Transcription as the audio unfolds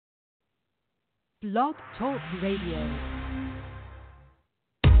Blog Talk Radio.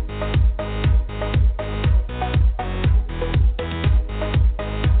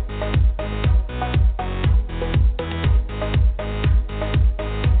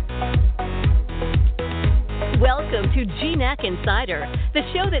 Welcome to GNAC Insider, the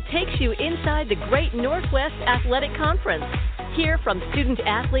show that takes you inside the Great Northwest Athletic Conference. Hear from student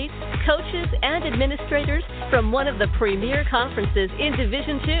athletes, coaches, and administrators from one of the premier conferences in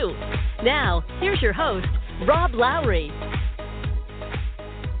Division II. Now, here's your host, Rob Lowery.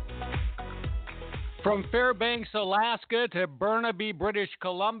 From Fairbanks, Alaska to Burnaby, British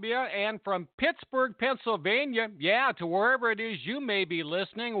Columbia, and from Pittsburgh, Pennsylvania, to wherever it is you may be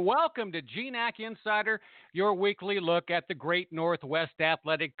listening, welcome to GNAC Insider, your weekly look at the Great Northwest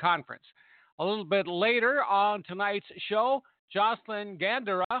Athletic Conference. A little bit later on tonight's show, Jocelyn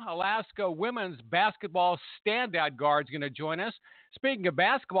Gandara, Alaska women's basketball standout guard, is going to join us. Speaking of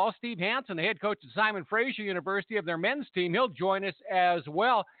basketball, Steve Hanson, the head coach at Simon Fraser University of their men's team, he'll join us as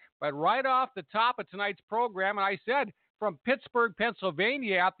well. But right off the top of tonight's program, and I said from Pittsburgh,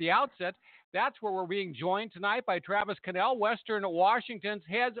 Pennsylvania at the outset, that's where we're being joined tonight by Travis Connell, Western Washington's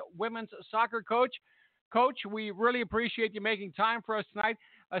head women's soccer coach. Coach, we really appreciate you making time for us tonight,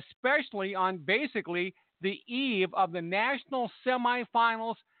 especially on basically the eve of the national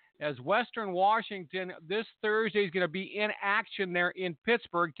semifinals, as Western Washington this Thursday is going to be in action there in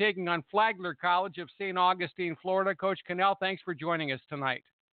Pittsburgh, taking on Flagler College of St. Augustine, Florida. Coach Connell, thanks for joining us tonight.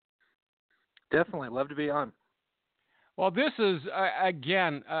 Definitely. Love to be on. Well, this is,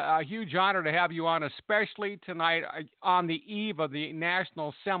 again, a huge honor to have you on, especially tonight on the eve of the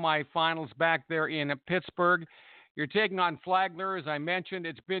national semifinals back there in Pittsburgh. You're taking on Flagler, as I mentioned.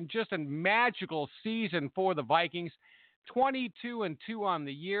 It's been just a magical season for the Vikings. 22-2 on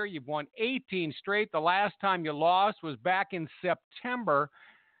the year. You've won 18 straight. The last time you lost was back in September.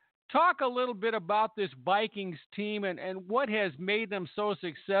 Talk a little bit about this Vikings team and what has made them so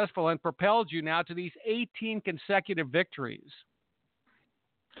successful and propelled you now to these 18 consecutive victories.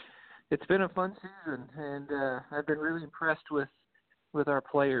 It's been a fun season, and I've been really impressed with our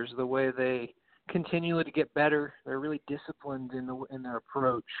players, the way they continually to get better. They're really disciplined in their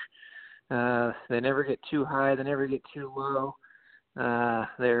approach. They never get too high. They never get too low.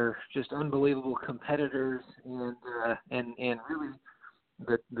 They're just unbelievable competitors, and really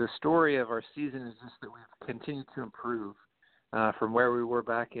the story of our season is just that we've continued to improve from where we were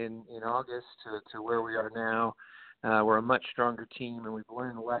back in August to where we are now. We're a much stronger team, and we've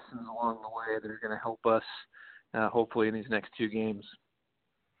learned lessons along the way that are going to help us hopefully in these next two games.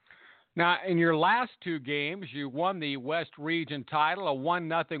 Now, in your last two games, you won the West Region title, a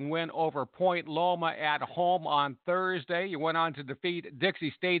 1-0 win over Point Loma at home on Thursday. You went on to defeat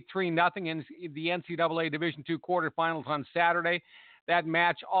Dixie State 3-0 in the NCAA Division II quarterfinals on Saturday. That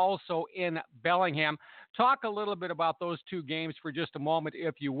match also in Bellingham. Talk a little bit about those two games for just a moment,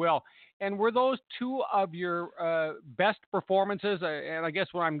 if you will. And were those two of your best performances? And I guess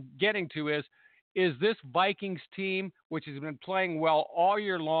what I'm getting to is this Vikings team, which has been playing well all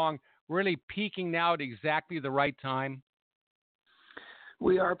year long, really peaking now at exactly the right time?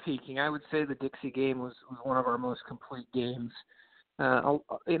 We are peaking. I would say the Dixie game was one of our most complete games. And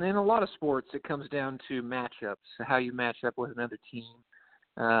in a lot of sports, it comes down to matchups, how you match up with another team.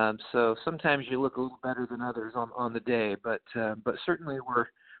 So sometimes you look a little better than others on the day, but certainly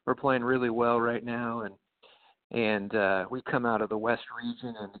we're playing really well right now, and we come out of the West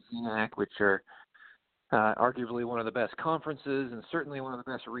Region and the GNAC, which are arguably one of the best conferences and certainly one of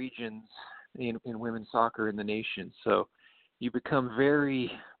the best regions in women's soccer in the nation. So you become very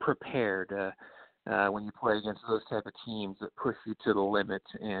prepared when you play against those type of teams that push you to the limit.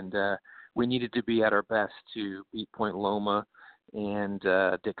 And we needed to be at our best to beat Point Loma and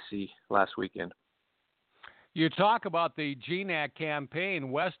Dixie last weekend. You talk about the GNAC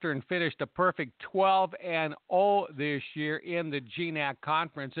campaign. Western finished a perfect 12-0 this year in the GNAC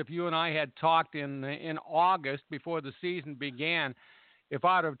conference. If you and I had talked in August before the season began, if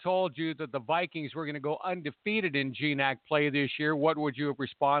I'd have told you that the Vikings were going to go undefeated in GNAC play this year, what would you have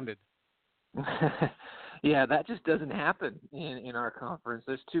responded? Yeah, that just doesn't happen in our conference.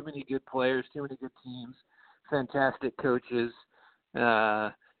 There's too many good players, too many good teams, fantastic coaches.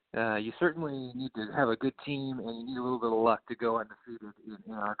 You certainly need to have a good team, and you need a little bit of luck to go undefeated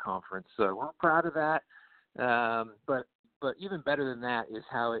in our conference. So we're proud of that. But even better than that is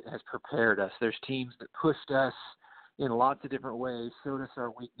how it has prepared us. There's teams that pushed us in lots of different ways, showed us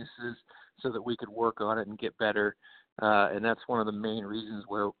our weaknesses so that we could work on it and get better. And that's one of the main reasons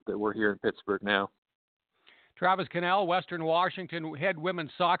that we're here in Pittsburgh now. Travis Connell, Western Washington head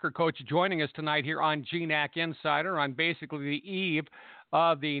women's soccer coach, joining us tonight here on GNAC Insider on basically the eve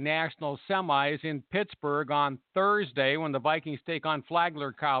of the national semis in Pittsburgh on Thursday when the Vikings take on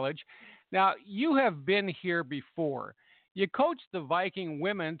Flagler College. Now, you have been here before. You coached the Viking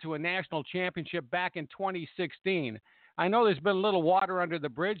women to a national championship back in 2016. I know there's been a little water under the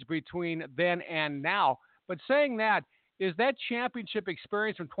bridge between then and now, but saying that, is that championship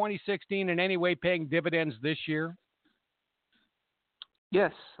experience from 2016 in any way paying dividends this year?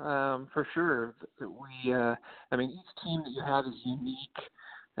 Yes, for sure. Each team that you have is unique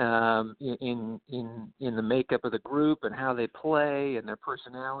in the makeup of the group and how they play and their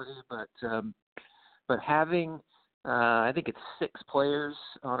personality. But having, I think it's 6 players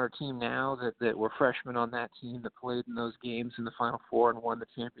on our team now that were freshmen on that team that played in those games in the Final Four and won the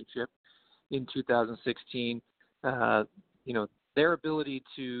championship in 2016. Their ability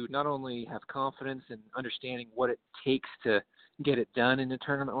to not only have confidence and understanding what it takes to get it done in a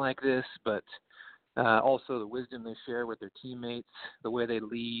tournament like this, but also the wisdom they share with their teammates, the way they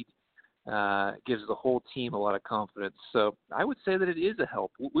lead, gives the whole team a lot of confidence. So I would say that it is a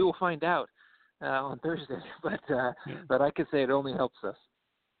help. We will find out on Thursday, but I could say it only helps us.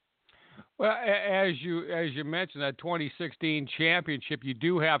 Well, as you mentioned, that 2016 championship, you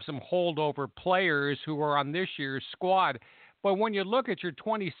do have some holdover players who are on this year's squad. But when you look at your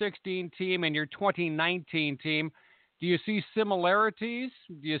 2016 team and your 2019 team, do you see similarities?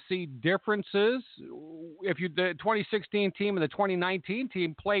 Do you see differences? If the 2016 team and the 2019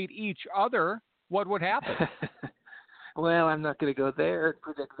 team played each other, what would happen? Well, I'm not going to go there and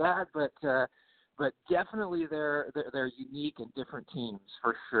predict that, but definitely they're unique and different teams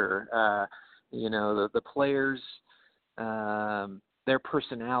for sure. The players, their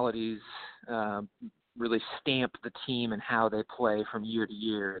personalities really stamp the team and how they play from year to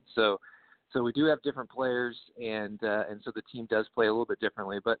year. So we do have different players, and so the team does play a little bit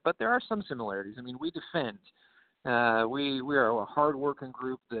differently. But there are some similarities. I mean, we defend. We are a hard-working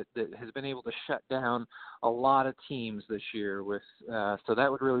group that has been able to shut down a lot of teams this year. So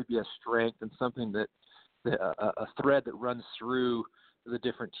that would really be a strength and something that a thread that runs through the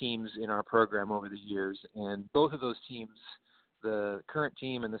different teams in our program over the years. And both of those teams, the current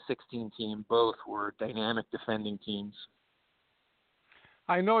team and the 16 team, both were dynamic defending teams.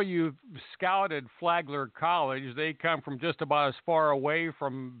 I know you've scouted Flagler College. They come from just about as far away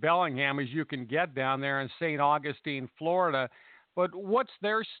from Bellingham as you can get down there in St. Augustine, Florida. But what's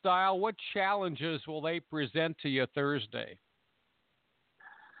their style? What challenges will they present to you Thursday?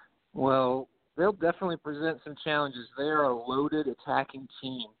 Well, they'll definitely present some challenges. They are a loaded attacking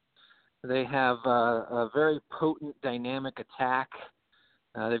team. They have a very potent, dynamic attack.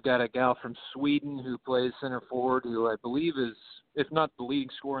 They've got a gal from Sweden who plays center forward who I believe is, if not the leading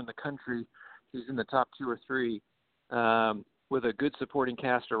scorer in the country, she's in the top 2 or 3, with a good supporting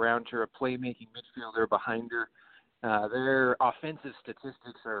cast around her, a playmaking midfielder behind her. Their offensive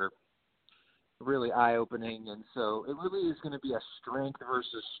statistics are really eye-opening, and so it really is going to be a strength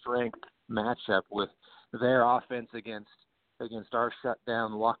versus strength matchup with their offense against our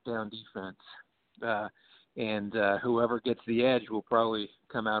shutdown, lockdown defense. And whoever gets the edge will probably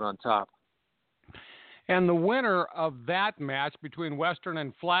come out on top. And the winner of that match between Western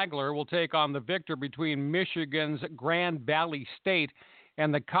and Flagler will take on the victor between Michigan's Grand Valley State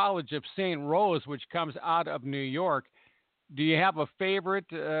and the College of St. Rose, which comes out of New York. Do you have a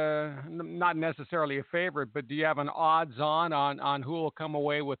favorite? Not necessarily a favorite, but do you have an odds-on who will come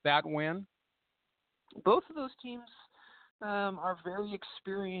away with that win? Both of those teams are very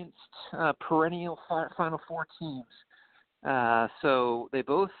experienced, perennial Final Four teams. So they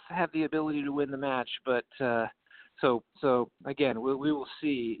both have the ability to win the match, but so again, we will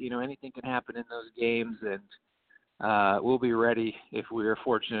see. Anything can happen in those games, and we'll be ready if we are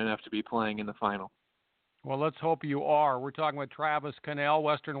fortunate enough to be playing in the final. Well, let's hope you are. We're talking with Travis Connell,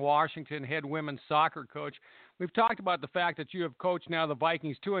 Western Washington head women's soccer coach. We've talked about the fact that you have coached now the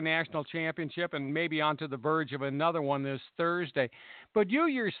Vikings to a national championship and maybe onto the verge of another one this Thursday. But you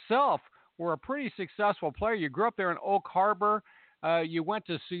yourself were a pretty successful player. You grew up there in Oak Harbor. You went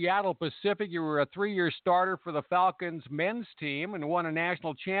to Seattle Pacific. You were a 3-year starter for the Falcons men's team and won a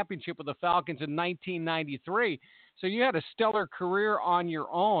national championship with the Falcons in 1993. So you had a stellar career on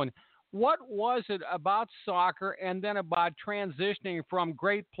your own. What was it about soccer and then about transitioning from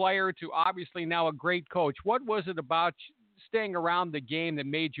great player to obviously now a great coach? What was it about staying around the game that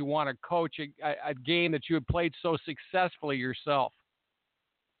made you want to coach a game that you had played so successfully yourself?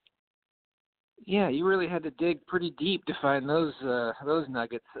 Yeah, you really had to dig pretty deep to find those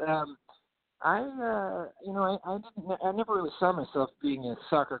nuggets. I never really saw myself being a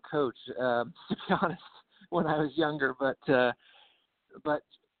soccer coach, to be honest, when I was younger. But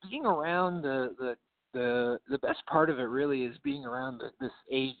being around the the best part of it really is being around this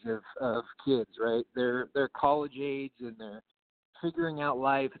age of kids, right? They're college age and they're figuring out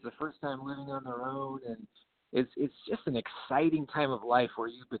life. It's the first time living on their own, and it's just an exciting time of life where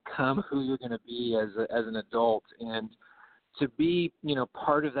you become who you're going to be as an adult. And to be,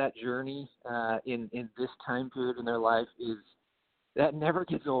 part of that journey in this time period in their life that never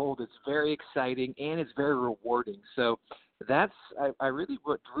gets old. It's very exciting and it's very rewarding. So that's I really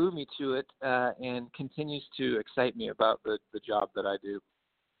what drew me to it and continues to excite me about the job that I do.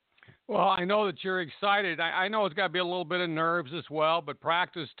 Well, I know that you're excited. I know it's got to be a little bit of nerves as well, but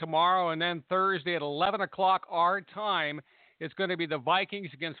practice tomorrow and then Thursday at 11 o'clock our time. It's going to be the Vikings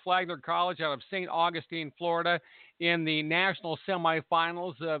against Flagler College out of St. Augustine, Florida, in the national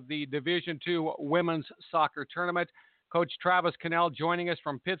semifinals of the Division II Women's Soccer Tournament. Coach Travis Connell joining us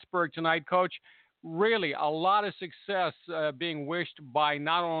from Pittsburgh tonight. Coach, really a lot of success being wished by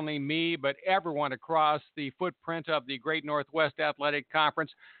not only me, but everyone across the footprint of the Great Northwest Athletic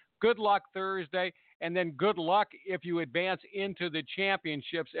Conference. Good luck Thursday, and then good luck if you advance into the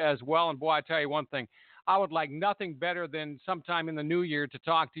championships as well. And, boy, I tell you one thing, I would like nothing better than sometime in the new year to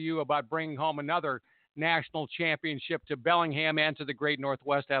talk to you about bringing home another national championship to Bellingham and to the Great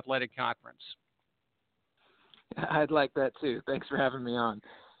Northwest Athletic Conference. I'd like that too. Thanks for having me on.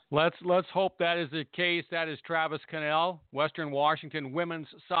 Let's hope that is the case. That is Travis Connell, Western Washington women's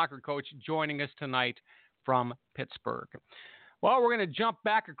soccer coach, joining us tonight from Pittsburgh. Well, we're going to jump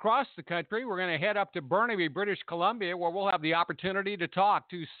back across the country. We're going to head up to Burnaby, British Columbia, where we'll have the opportunity to talk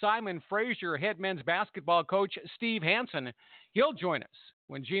to Simon Fraser head men's basketball coach Steve Hanson. He'll join us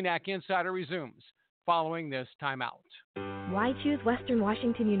when GNAC Insider resumes following this timeout. Why choose Western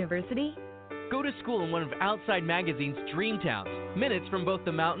Washington University? Go to school in one of Outside Magazine's dream towns, minutes from both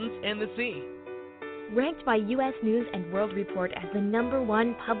the mountains and the sea. Ranked by U.S. News and World Report as the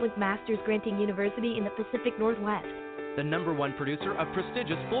 #1 public master's granting university in the Pacific Northwest. The #1 producer of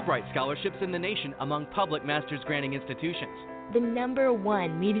prestigious Fulbright scholarships in the nation among public master's granting institutions. The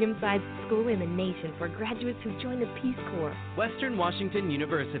 #1 medium-sized school in the nation for graduates who join the Peace Corps. Western Washington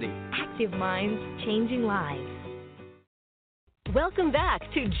University. Active minds, changing lives. Welcome back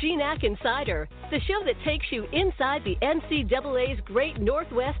to GNAC Insider, the show that takes you inside the NCAA's Great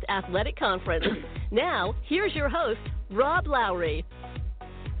Northwest Athletic Conference. Now, here's your host, Rob Lowery.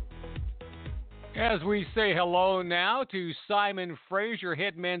 As we say hello now to Simon Fraser,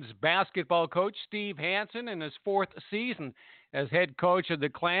 head men's basketball coach Steve Hanson in his 4th season as head coach of the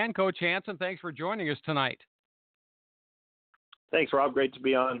Clan. Coach Hanson, thanks for joining us tonight. Thanks, Rob. Great to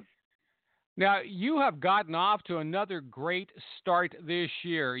be on. Now, you have gotten off to another great start this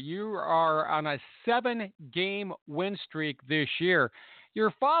year. You are on a 7-game win streak this year.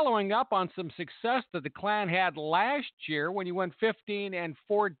 You're following up on some success that the Clan had last year when you went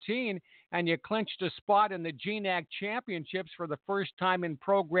 15-14 and you clinched a spot in the GNAC Championships for the first time in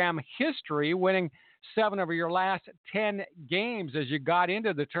program history, winning 7 of your last 10 games as you got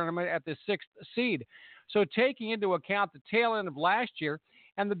into the tournament at the 6th seed. So taking into account the tail end of last year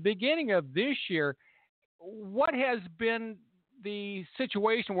and the beginning of this year, what has been the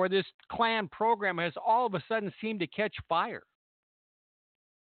situation where this Clan program has all of a sudden seemed to catch fire?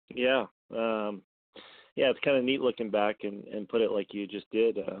 Yeah. It's kind of neat looking back and put it like you just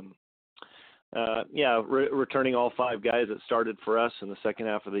did. Returning all 5 guys that started for us in the second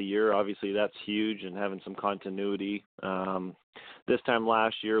half of the year, obviously that's huge, and having some continuity. This time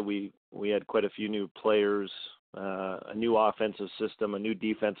last year, we had quite a few new players, a new offensive system, a new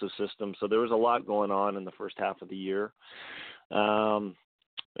defensive system. So there was a lot going on in the first half of the year. We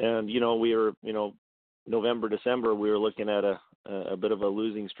were, November, December, we were looking at a bit of a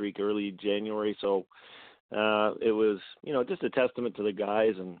losing streak early January. So it was, just a testament to the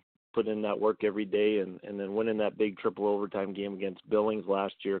guys and putting in that work every day, and then winning that big triple overtime game against Billings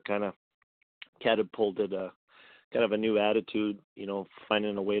last year kind of catapulted kind of a new attitude,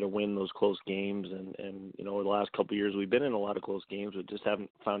 finding a way to win those close games. And the last couple of years we've been in a lot of close games, but just haven't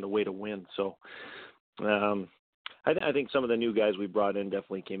found a way to win. So I think some of the new guys we brought in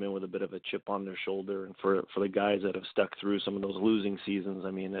definitely came in with a bit of a chip on their shoulder. And for the guys that have stuck through some of those losing seasons,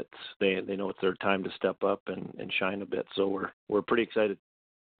 I mean, they know it's their time to step up and shine a bit. So we're pretty excited.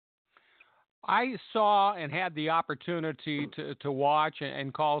 I saw and had the opportunity to watch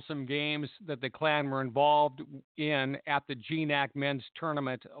and call some games that the Clan were involved in at the GNAC men's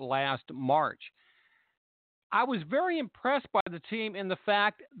tournament last March. I was very impressed by the team in the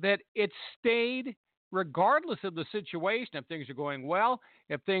fact that it stayed, regardless of the situation, if things are going well,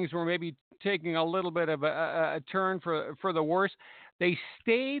 if things were maybe taking a little bit of a turn for the worse, they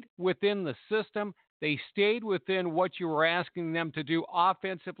stayed within the system. They stayed within what you were asking them to do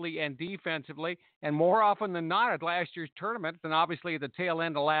offensively and defensively, and more often than not at last year's tournament, and obviously at the tail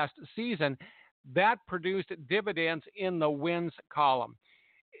end of last season, that produced dividends in the wins column.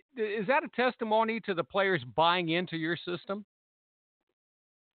 Is that a testimony to the players buying into your system?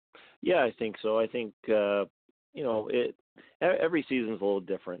 Yeah, I think so. I think every season's a little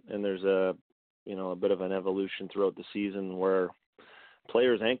different, and there's a bit of an evolution throughout the season where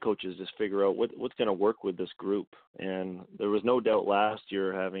players and coaches just figure out what's going to work with this group. And there was no doubt last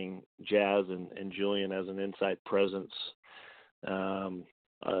year having Jazz and Julian as an inside presence.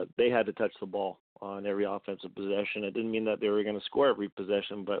 They had to touch the ball on every offensive possession. It didn't mean that they were going to score every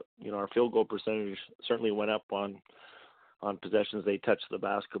possession, but our field goal percentage certainly went up on possessions they touched the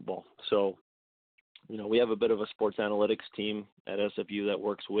basketball. So, we have a bit of a sports analytics team at SFU that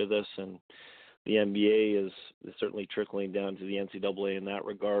works with us, and the NBA is certainly trickling down to the NCAA in that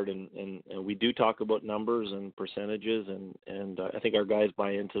regard. And we do talk about numbers and percentages, and I think our guys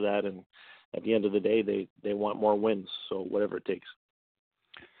buy into that. And at the end of the day, they want more wins, so whatever it takes.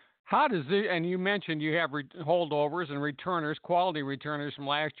 How does it, and you mentioned you have holdovers and returners, quality returners from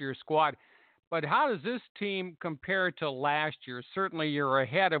last year's squad, but how does this team compare to last year? Certainly you're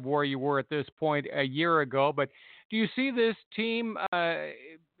ahead of where you were at this point a year ago, but do you see this team,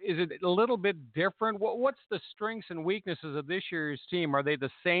 is it a little bit different? What's the strengths and weaknesses of this year's team? Are they the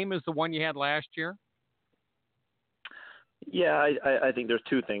same as the one you had last year? Yeah, I think there's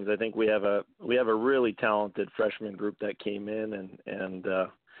two things. I think we have a really talented freshman group that came in, and a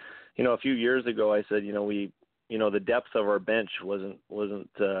few years ago I said, the depth of our bench wasn't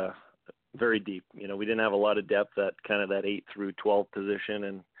very deep. We didn't have a lot of depth at kind of that 8 through 12 position,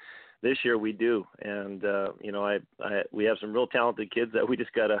 and this year we do. And we have some real talented kids that we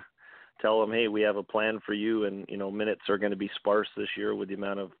just got to tell them, hey, we have a plan for you, and minutes are going to be sparse this year with the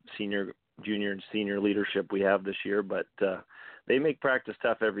amount of senior, junior, and senior leadership we have this year, but they make practice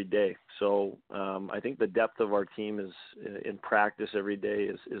tough every day. So I think the depth of our team is in practice every day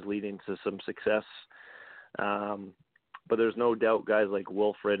is leading to some success. But there's no doubt guys like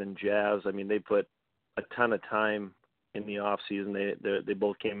Wilfred and Jazz, they put a ton of time in the off season. They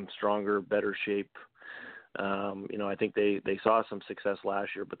both came stronger, better shape. I think they saw some success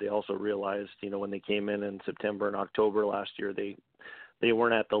last year, but they also realized, when they came in September and October last year, they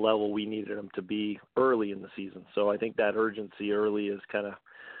weren't at the level we needed them to be early in the season. So I think that urgency early has kind of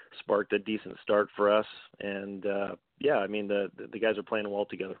sparked a decent start for us. And the guys are playing well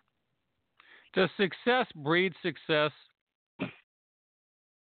together. Does success breed success?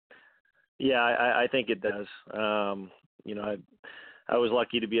 Yeah, I think it does. I was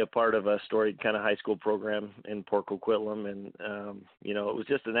lucky to be a part of a storied kind of high school program in Port Coquitlam, and it was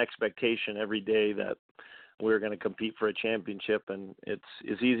just an expectation every day that we were going to compete for a championship. And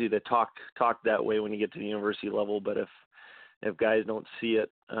it's easy to talk that way when you get to the university level, but if guys don't see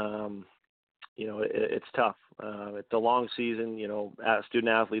it, it's tough. It's a long season.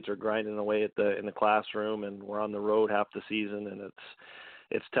 Student athletes are grinding away in the classroom, and we're on the road half the season, and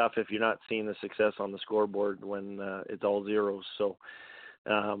it's tough if you're not seeing the success on the scoreboard when it's all zeros. So,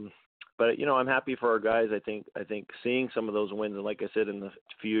 but I'm happy for our guys. I think seeing some of those wins, and like I said, in the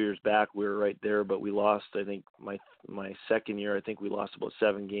few years back, we were right there, but we lost. I think my second year, I think we lost about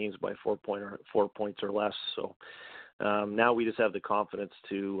 7 games by 4 points or less. So now we just have the confidence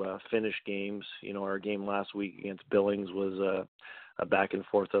to finish games. Our game last week against Billings was a back and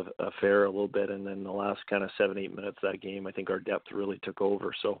forth affair a little bit, and then the last kind of 7-8 minutes of that game, I think our depth really took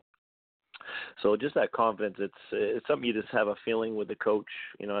over. So just that confidence, it's something you just have a feeling with the coach.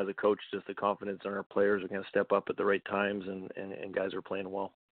 As a coach, just the confidence in our players are going to step up at the right times, and guys are playing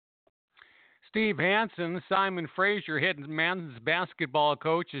well. Steve Hanson, Simon Fraser, head men's basketball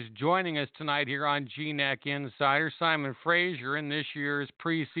coach, is joining us tonight here on GNAC Insider. Simon Fraser, in this year's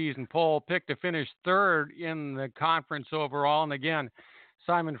preseason poll, picked to finish third in the conference overall. And again,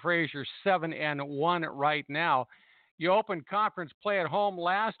 Simon Fraser 7-1 right now. You opened conference play at home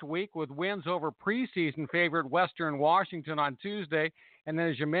last week with wins over preseason favorite Western Washington on Tuesday, and then,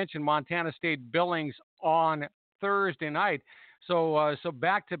 as you mentioned, Montana State Billings on Thursday night. So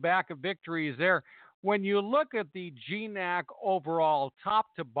back-to-back victories there. When you look at the GNAC overall,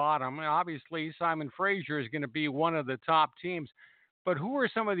 top to bottom, obviously Simon Fraser is going to be one of the top teams, but who are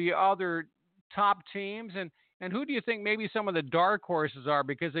some of the other top teams, and who do you think maybe some of the dark horses are?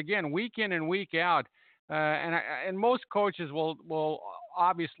 Because, again, week in and week out, and most coaches will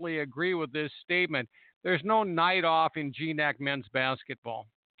obviously agree with this statement, there's no night off in GNAC men's basketball.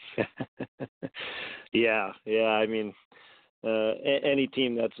 Yeah. Any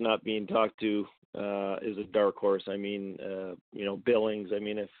team that's not being talked to is a dark horse. Billings.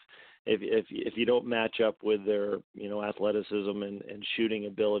 if you don't match up with their, athleticism and shooting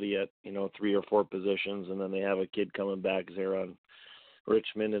ability at, 3 or 4 positions, and then they have a kid coming back there on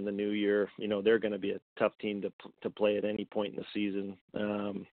Richmond in the new year, they're going to be a tough team to play at any point in the season.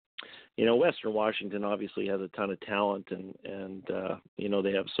 Western Washington obviously has a ton of talent, and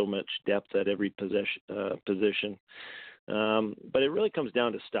they have so much depth at every position. But it really comes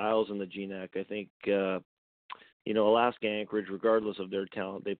down to styles in the GNAC. I think, Alaska Anchorage, regardless of their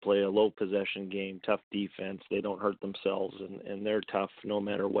talent, they play a low possession game, tough defense. They don't hurt themselves, and they're tough no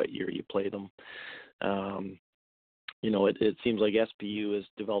matter what year you play them. It seems like SPU has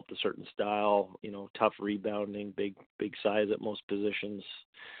developed a certain style, tough rebounding, big size at most positions.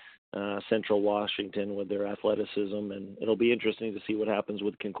 Central Washington with their athleticism, and it'll be interesting to see what happens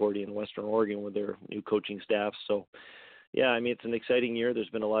with Concordia and Western Oregon with their new coaching staff. So, yeah, it's an exciting year. There's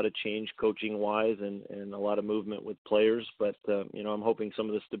been a lot of change coaching-wise and a lot of movement with players, but, I'm hoping some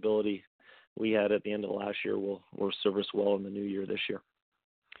of the stability we had at the end of last year will serve us well in the new year this year.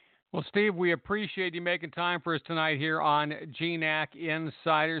 Well, Steve, we appreciate you making time for us tonight here on GNAC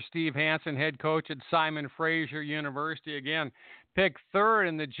Insider. Steve Hanson, head coach at Simon Fraser University. Again, picked 3rd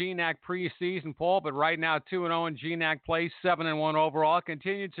in the GNAC preseason poll, but right now 2-0 in GNAC play, 7-1 overall.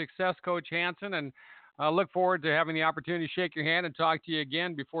 Continued success, Coach Hanson, and look forward to having the opportunity to shake your hand and talk to you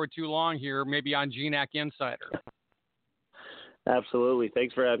again before too long here, maybe on GNAC Insider. Absolutely.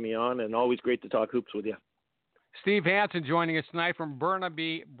 Thanks for having me on, and always great to talk hoops with you. Steve Hanson joining us tonight from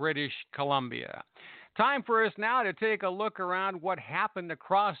Burnaby, British Columbia. Time for us now to take a look around what happened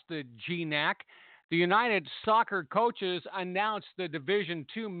across the GNAC. The United Soccer Coaches announced the Division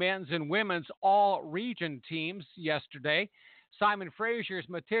II men's and women's all-region teams yesterday. Simon Fraser's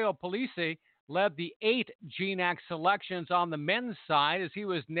Matteo Polisi led the 8 GNAC selections on the men's side as he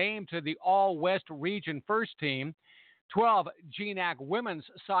was named to the All-West Region First Team. 12 GNAC women's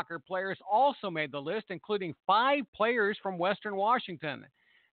soccer players also made the list, including 5 players from Western Washington.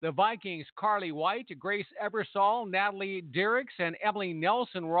 The Vikings' Carly White, Grace Ebersol, Natalie Dirks, and Emily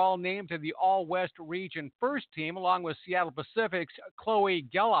Nelson were all named to the All-West Region First Team, along with Seattle Pacific's Chloe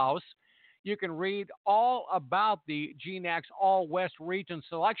Gelhaus. You can read all about the GNAC's All-West Region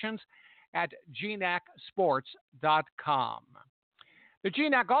selections at gnacsports.com. The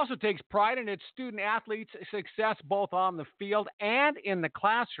GNAC also takes pride in its student-athletes' success both on the field and in the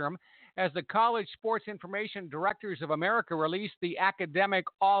classroom, as the College Sports Information Directors of America released the Academic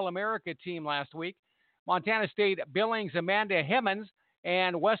All-America team last week. Montana State Billings' Amanda Hemmons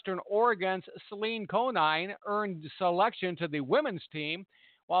and Western Oregon's Celine Conine earned selection to the women's team,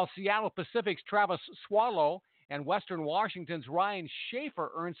 while Seattle Pacific's Travis Swallow and Western Washington's Ryan Schaefer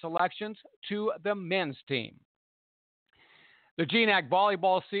earned selections to the men's team. The GNAC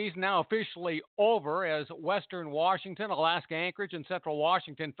volleyball season now officially over as Western Washington, Alaska Anchorage, and Central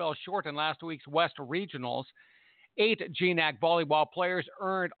Washington fell short in last week's West Regionals. 8 GNAC volleyball players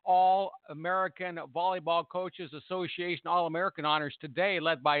earned All-American Volleyball Coaches Association All-American honors today,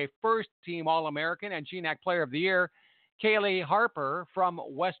 led by first-team All-American and GNAC Player of the Year, Kaylee Harper from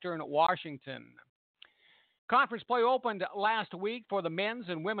Western Washington. Conference play opened last week for the men's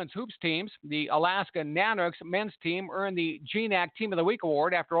and women's hoops teams. The Alaska Nanooks men's team earned the GNAC Team of the Week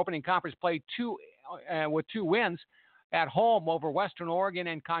award after opening conference play with 2 wins at home over Western Oregon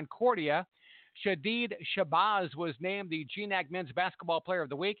and Concordia. Shadid Shabazz was named the GNAC Men's Basketball Player of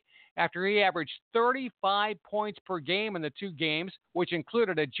the Week after he averaged 35 points per game in the 2 games, which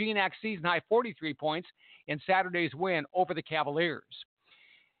included a GNAC season-high 43 points in Saturday's win over the Cavaliers.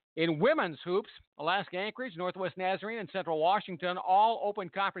 In women's hoops, Alaska Anchorage, Northwest Nazarene, and Central Washington all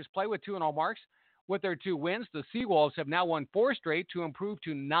opened conference play with 2-0 marks. With their 2 wins, the Seawolves have now won 4 straight to improve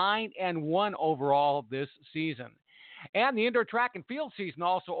to 9-1 overall this season. And the indoor track and field season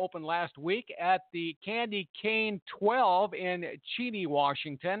also opened last week at the Candy Cane 12 in Cheney,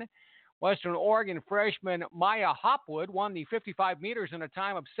 Washington. Western Oregon freshman Maya Hopwood won the 55 meters in a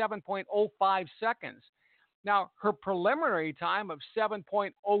time of 7.05 seconds. Now, her preliminary time of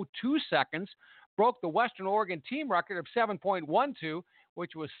 7.02 seconds broke the Western Oregon team record of 7.12,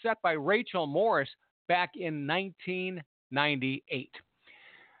 which was set by Rachel Morris back in 1998.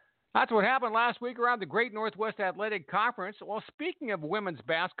 That's what happened last week around the Great Northwest Athletic Conference. Well, speaking of women's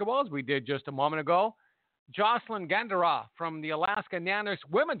basketball, as we did just a moment ago, Jocelyn Gandara from the Alaska Nanooks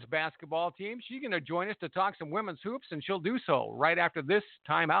women's basketball team. She's going to join us to talk some women's hoops, and she'll do so right after this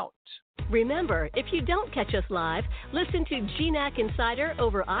timeout. Remember, if you don't catch us live, listen to GNAC Insider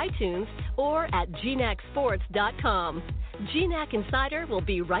over iTunes or at gnacsports.com. GNAC Insider will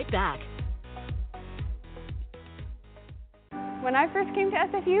be right back. When I first came to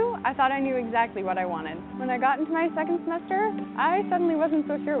SFU, I thought I knew exactly what I wanted. When I got into my second semester, I suddenly wasn't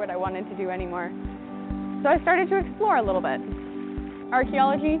so sure what I wanted to do anymore. So I started to explore a little bit.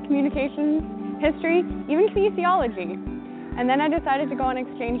 Archaeology, communications, history, even kinesiology. And then I decided to go on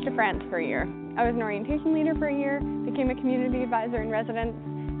exchange to France for a year. I was an orientation leader for a year, became a community advisor in residence,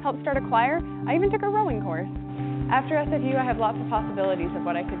 helped start a choir. I even took a rowing course. After SFU, I have lots of possibilities of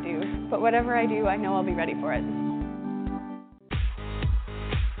what I could do, but whatever I do, I know I'll be ready for it.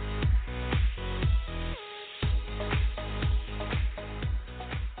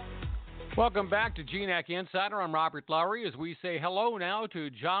 Welcome back to GNAC Insider. I'm Robert Lowery as we say hello now to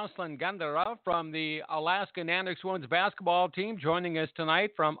Jocelyn Gandara from the Alaska Nanooks women's basketball team joining us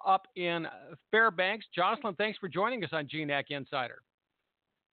tonight from up in Fairbanks. Jocelyn, thanks for joining us on GNAC Insider.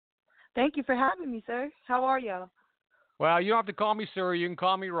 Thank you for having me, sir. How are y'all? Well, you don't have to call me sir. You can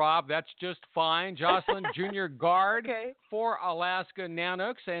call me Rob. That's just fine. Jocelyn, junior guard for Alaska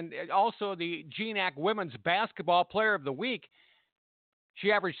Nanooks and also the GNAC Women's Basketball Player of the Week. She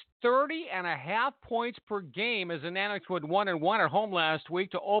averaged 30.5 points per game as the Nanooks went 1-1 at home last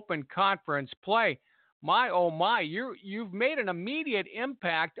week to open conference play. My, oh my, you've made an immediate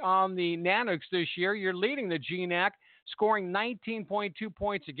impact on the Nanooks this year. You're leading the GNAC, scoring 19.2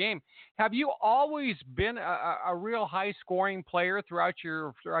 points a game. Have you always been a real high-scoring player throughout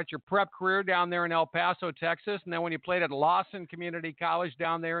your prep career down there in El Paso, Texas, and then when you played at Lawson Community College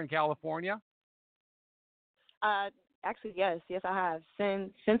down there in California? Actually, yes, I have.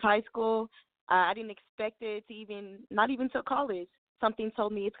 Since high school, I didn't expect it to not even till college. Something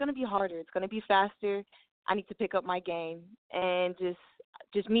told me it's going to be harder. It's going to be faster. I need to pick up my game. And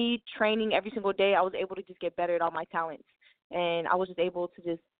just me training every single day, I was able to just get better at all my talents. And I was just able to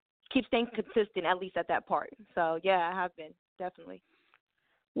just keep staying consistent, at least at that part. So, yeah, I have been, definitely.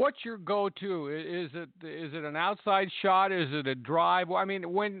 What's your go-to? Is it an outside shot? Is it a drive? I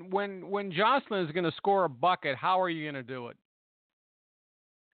mean, when Jocelyn is going to score a bucket, how are you going to do it?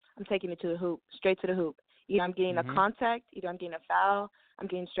 I'm taking it to the hoop, straight to the hoop. Either I'm getting a contact, either I'm getting a foul, I'm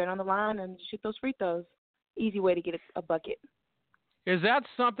getting straight on the line and shoot those free throws. Easy way to get a bucket. Is that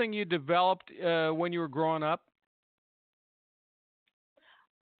something you developed when you were growing up?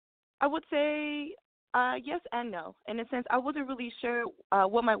 I would say yes and no. In a sense, I wasn't really sure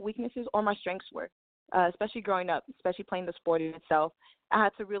what my weaknesses or my strengths were, especially growing up, especially playing the sport in itself. I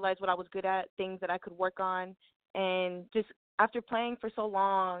had to realize what I was good at, things that I could work on, and just after playing for so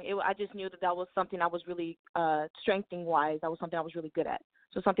long, I just knew that was something I was really strengthening-wise. That was something I was really good at.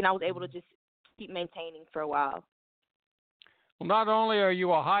 So something I was able to just keep maintaining for a while. Well, not only are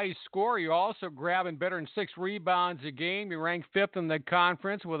you a high scorer, you're also grabbing better than 6 rebounds a game. You rank 5th in the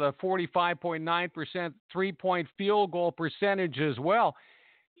conference with a 45.9% three-point field goal percentage as well.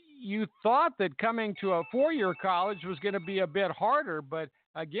 You thought that coming to a 4-year college was going to be a bit harder, but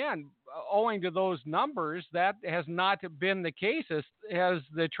again, owing to those numbers, that has not been the case. Has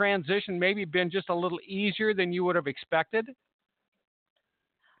the transition maybe been just a little easier than you would have expected?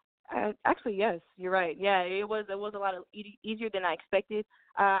 Actually, yes, you're right. Yeah, it was a lot easier than I expected.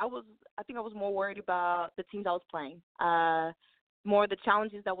 I think I was more worried about the teams I was playing, more the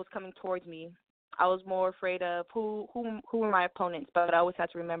challenges that was coming towards me. I was more afraid of who were my opponents, but I always had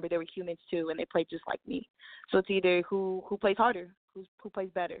to remember they were humans too, and they played just like me. So it's either who plays harder, who plays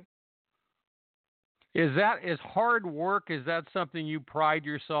better. Is hard work? Is that something you pride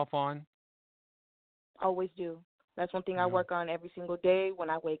yourself on? Always do. That's one thing I work on every single day when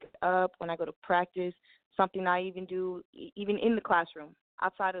I wake up, when I go to practice, something I even do even in the classroom,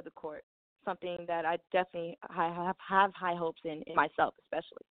 outside of the court, something that I definitely have high hopes in myself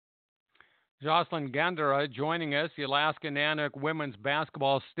especially. Jocelyn Gandara joining us, the Alaska Nanook women's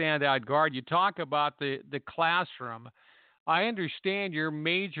basketball standout guard. You talk about the classroom. I understand you're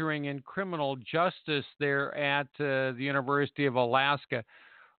majoring in criminal justice there at the University of Alaska.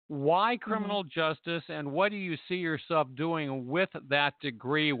 Why criminal justice, and what do you see yourself doing with that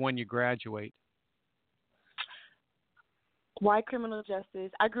degree when you graduate? Why criminal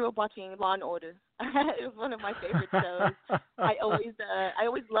justice? I grew up watching Law and Order. It was one of my favorite shows. I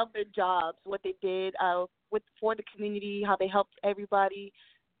always loved their jobs, what they did for the community, how they helped everybody,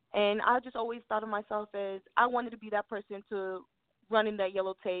 and I just always thought of myself as I wanted to be that person to run in that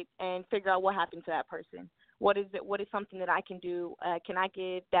yellow tape and figure out what happened to that person. What is something that I can do? Can I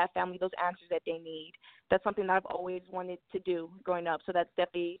give that family those answers that they need? That's something that I've always wanted to do growing up. So that's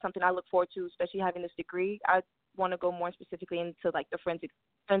definitely something I look forward to, especially having this degree. I want to go more specifically into like the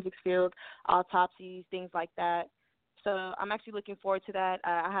forensics field, autopsies, things like that. So I'm actually looking forward to that.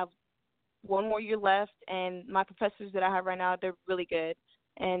 I have one more year left, and my professors that I have right now, they're really good.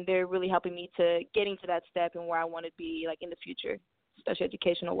 and they're really helping me to getting to that step and where I want to be, like, in the future, especially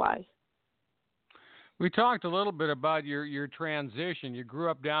educational-wise. We talked a little bit about your transition. You grew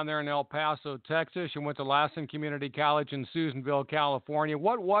up down there in El Paso, Texas. You went to Lassen Community College in Susanville, California.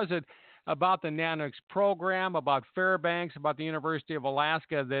 What was it about the NANUCS program, about Fairbanks, about the University of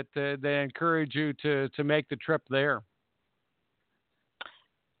Alaska that they encouraged you to make the trip there?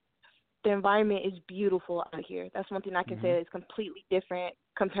 The environment is beautiful out here. That's one thing I can say that is completely different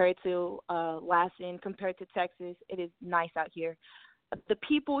compared to Lassen, compared to Texas. It is nice out here. The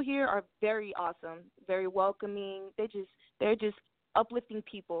people here are very awesome, very welcoming. They're just uplifting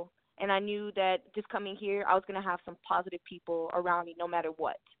people. And I knew that just coming here, I was going to have some positive people around me no matter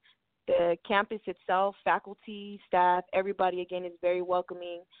what. The campus itself, faculty, staff, everybody, again, is very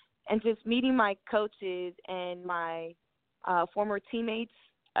welcoming. And just meeting my coaches and my former teammates,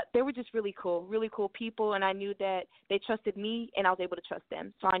 they were just really cool people. And I knew that they trusted me, and I was able to trust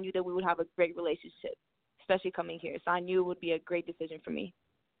them. So I knew that we would have a great relationship, especially coming here. So I knew it would be a great decision for me.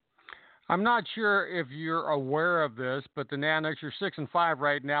 I'm not sure if you're aware of this, but the NANUCS, you're 6-5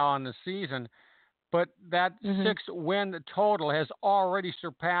 right now on the season. But that 6-win total has already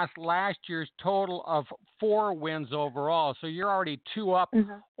surpassed last year's total of 4 wins overall. So you're already 2 up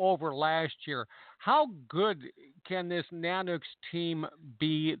over last year. How good can this NANUCS team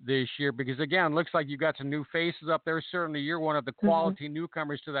be this year? Because, again, it looks like you got some new faces up there. Certainly you're one of the quality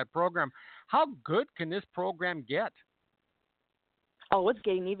newcomers to that program. How good can this program get? Oh, it's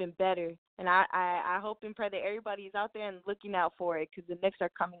getting even better. And I hope and pray that everybody is out there and looking out for it, because the Knicks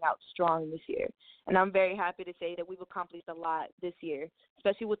are coming out strong this year. And I'm very happy to say that we've accomplished a lot this year,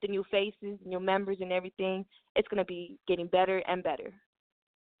 especially with the new faces, new members and everything. It's going to be getting better and better.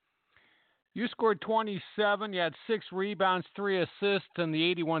 You scored 27. You had 6 rebounds, 3 assists in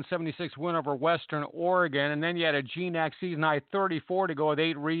the 81-76 win over Western Oregon. And then you had a GNAC season high 34 to go with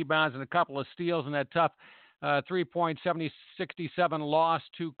 8 rebounds and a couple of steals in that tough 3.67 loss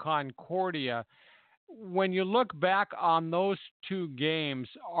to Concordia. When you look back on those 2 games,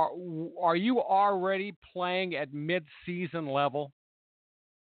 are you already playing at mid-season level?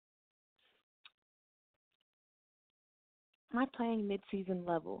 Am I playing mid-season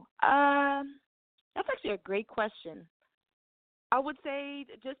level? That's actually a great question. I would say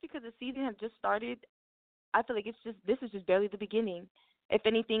just because the season has just started, I feel like this is just barely the beginning. If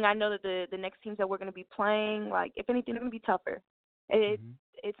anything, I know that the next teams that we're going to be playing, like, if anything, they're going to be tougher.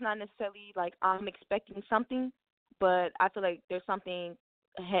 It's not necessarily like I'm expecting something, but I feel like there's something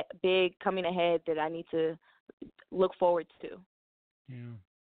big coming ahead that I need to look forward to. Yeah.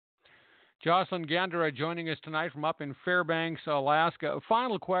 Jocelyn Gandara joining us tonight from up in Fairbanks, Alaska.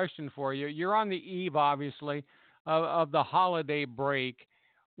 Final question for you. You're on the eve, obviously, of the holiday break.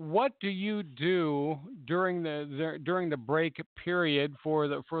 What do you do during the break period for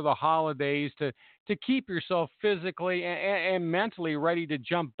the holidays to keep yourself physically and mentally ready to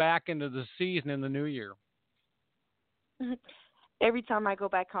jump back into the season in the new year? Every time I go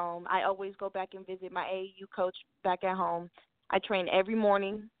back home, I always go back and visit my AAU coach back at home. I train every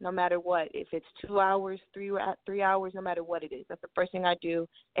morning, no matter what. If it's 2 hours, 3 hours, no matter what it is. That's the first thing I do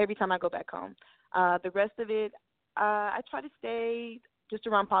every time I go back home. The rest of it, I try to stay just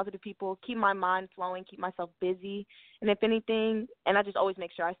around positive people, keep my mind flowing, keep myself busy. And if anything, and I just always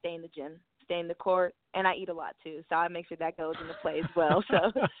make sure I stay in the gym, stay in the court, and I eat a lot too. So I make sure that goes into play as well.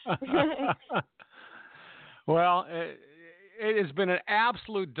 So, well, it has been an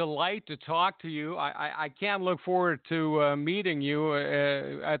absolute delight to talk to you. I can look forward to meeting you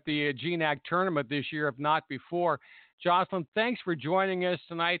at the GNAC tournament this year, if not before. Jocelyn, thanks for joining us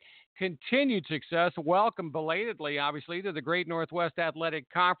tonight. Continued success. Welcome belatedly, obviously, to the Great Northwest Athletic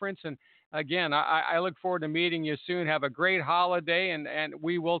Conference. And again, I look forward to meeting you soon. Have a great holiday, and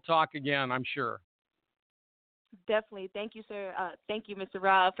we will talk again, I'm sure. Definitely. Thank you, sir. Thank you, Mr.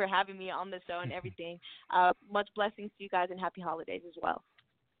 Rob, for having me on the show and everything. Much blessings to you guys, and happy holidays as well.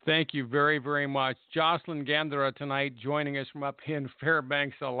 Thank you very, very much. Jocelyn Gandara tonight joining us from up in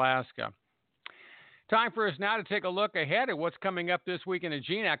Fairbanks, Alaska. Time for us now to take a look ahead at what's coming up this week in the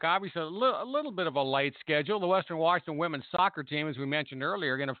GNAC. Obviously, a little bit of a light schedule. The Western Washington women's soccer team, as we mentioned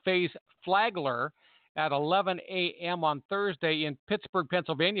earlier, are going to face Flagler at 11 a.m. on Thursday in Pittsburgh,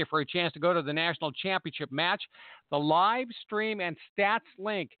 Pennsylvania for a chance to go to the national championship match. The live stream and stats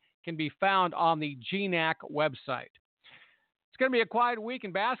link can be found on the GNAC website. It's going to be a quiet week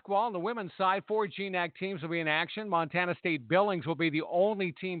in basketball. On the women's side, 4 GNAC teams will be in action. Montana State Billings will be the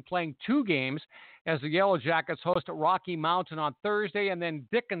only team playing 2 games as the Yellow Jackets host Rocky Mountain on Thursday and then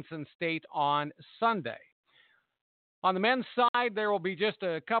Dickinson State on Sunday. On the men's side, there will be just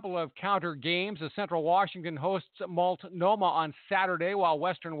a couple of counter games as Central Washington hosts Multnomah on Saturday, while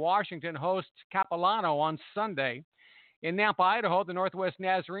Western Washington hosts Capilano on Sunday. In Nampa, Idaho, the Northwest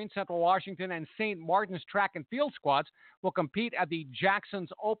Nazarene, Central Washington, and St. Martin's track and field squads will compete at the Jacksons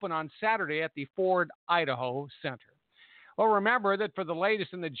Open on Saturday at the Ford, Idaho Center. Well, remember that for the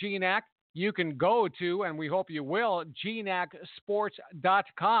latest in the GNAC, you can go to, and we hope you will,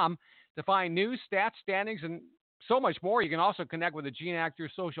 GNACsports.com to find news, stats, standings, and so much more. You can also connect with the GNAC through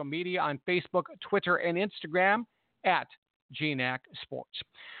social media on Facebook, Twitter, and Instagram at GNAC Sports.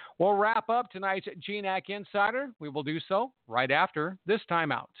 We'll wrap up tonight's GNAC Insider. We will do so right after this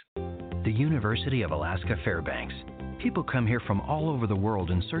timeout. The University of Alaska Fairbanks. People come here from all over the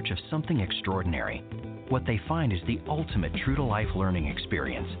world in search of something extraordinary. What they find is the ultimate true-to-life learning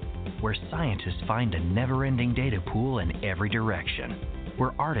experience, where scientists find a never-ending data pool in every direction,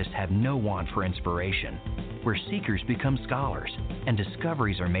 where artists have no want for inspiration, where seekers become scholars, and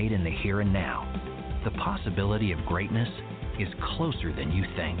discoveries are made in the here and now. The possibility of greatness is closer than you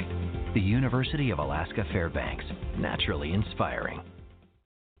think. The University of Alaska Fairbanks, naturally inspiring.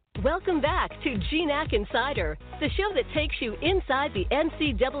 Welcome back to GNAC Insider, the show that takes you inside the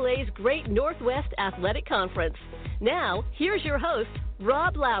NCAA's Great Northwest Athletic Conference. Now, here's your host,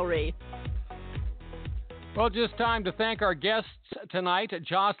 Rob Lowery. Well, just time to thank our guests tonight,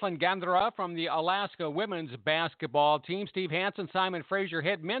 Jocelyn Gandara from the Alaska women's basketball team, Steve Hanson, Simon Fraser,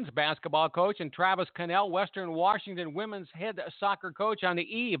 head men's basketball coach, and Travis Connell, Western Washington women's head soccer coach, on the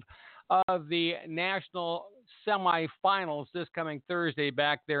eve of the national semifinals this coming Thursday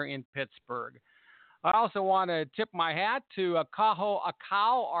back there in Pittsburgh. I also want to tip my hat to Kaho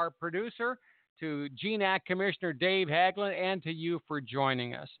Akau, our producer, to GNAC Commissioner Dave Haglund, and to you for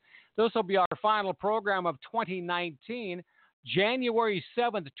joining us. This will be our final program of 2019. January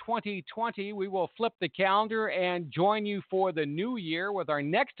 7th, 2020, we will flip the calendar and join you for the new year with our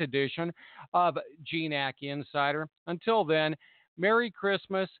next edition of GNAC Insider. Until then, Merry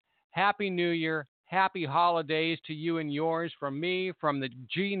Christmas, Happy New Year, Happy Holidays to you and yours, from me, from the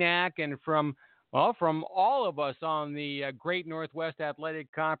GNAC, and from all of us on the Great Northwest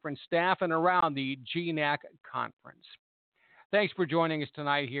Athletic Conference staff and around the GNAC Conference. Thanks for joining us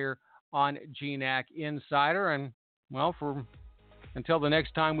tonight here on GNAC Insider. And, until the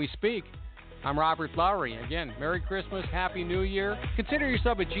next time we speak, I'm Robert Lowery. Again, Merry Christmas, Happy New Year. Consider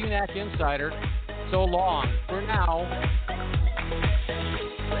yourself a GNAC Insider. So long for now.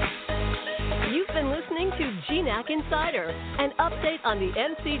 You've been listening to GNAC Insider, an update on the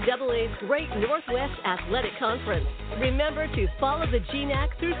NCAA's Great Northwest Athletic Conference. Remember to follow the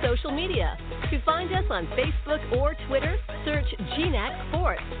GNAC through social media. To find us on Facebook or Twitter, search GNAC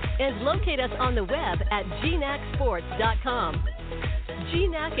Sports and locate us on the web at GNACsports.com.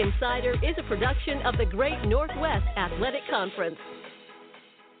 GNAC Insider is a production of the Great Northwest Athletic Conference.